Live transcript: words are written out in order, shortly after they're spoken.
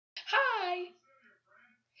Hi!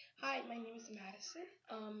 Hi, my name is Madison.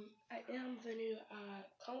 I am the new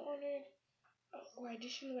co-owner or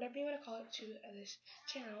addition, whatever you want to call it, to this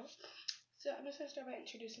channel. So I'm just going to start by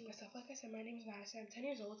introducing myself. Like I said, my name is Madison. I'm 10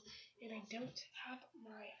 years old, and I don't have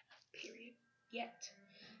my period yet.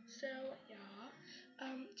 So, yeah.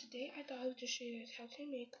 Today I thought I would just show you guys how to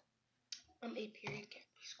make a period kit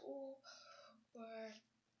for school or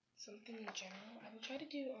something in general. I will try to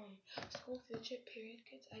do school field trip period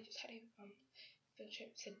kits. I just had a field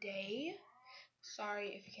trip today.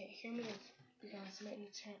 Sorry if you can't hear me because my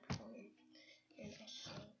internet phone. And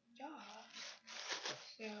also, yeah.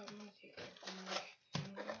 So I'm gonna take it on my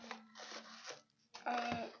camera.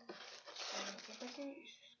 So the first thing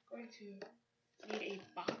is going to need a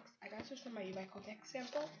box. I got this from my Ubicodex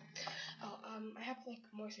sample. I have like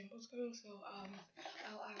more samples coming, so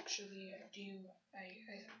I'll actually do like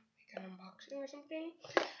an unboxing or something.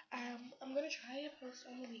 I'm gonna try to post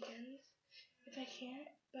on the weekends if I can't,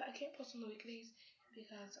 but I can't post on the weekdays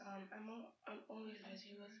because I'm only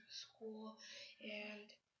busy with school, and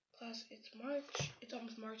plus it's March. It's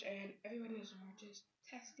almost March, and everybody knows March is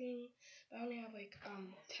testing. But I only have like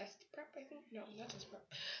test prep. I think no, not test prep.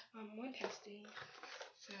 One testing.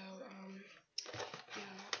 So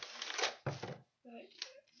yeah. But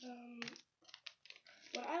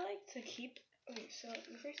what I like to keep. Okay, so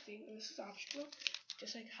the first thing, and this is optional,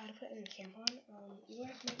 just like how to put in a tampon. You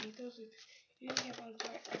guys might need those if you need tampons. So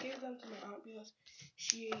I gave them to my aunt because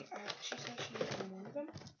she said she wanted them.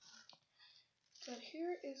 So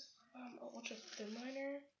here is a ultra thin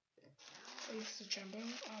liner. This is a jumbo.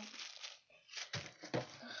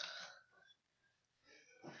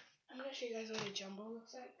 I'm gonna show you guys what a jumbo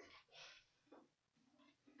looks like.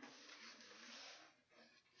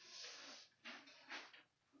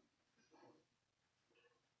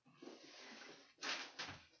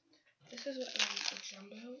 This is what a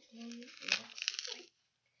jumbo one looks like.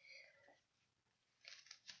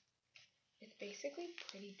 It's basically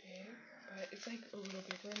pretty big, but it's like a little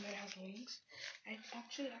bigger and then it has wings. I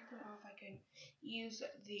actually have to know if I can use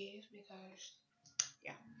these because,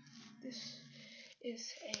 yeah, this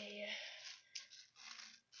is a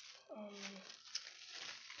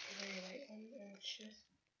very light one, and it's just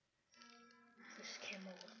this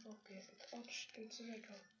camera will focus. It's like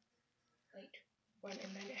a light one,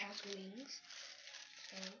 and then it has wings.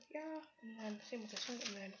 So yeah, and then same with this one,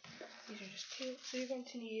 and then these are just two. So you're going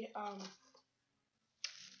to need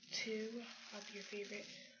two of your favorite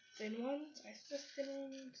thin ones. I suggest thin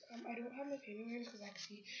ones. I don't have my painting ones because I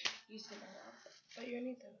actually use them a lot. But you're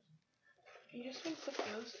gonna need those. You just want to put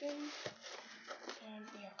those in and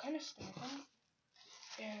yeah, kind of stack them.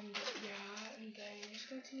 And yeah, and then you're just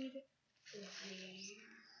going to need the.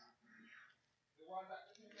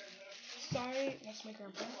 Sorry, that's my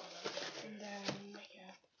grandpa. And then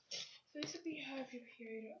yeah. So basically you have your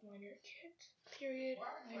period liner kit. Period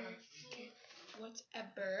liner kit.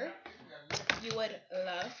 Whatever you would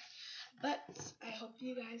love. But I hope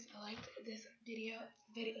you guys liked this video,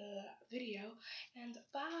 and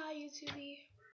bye, YouTube.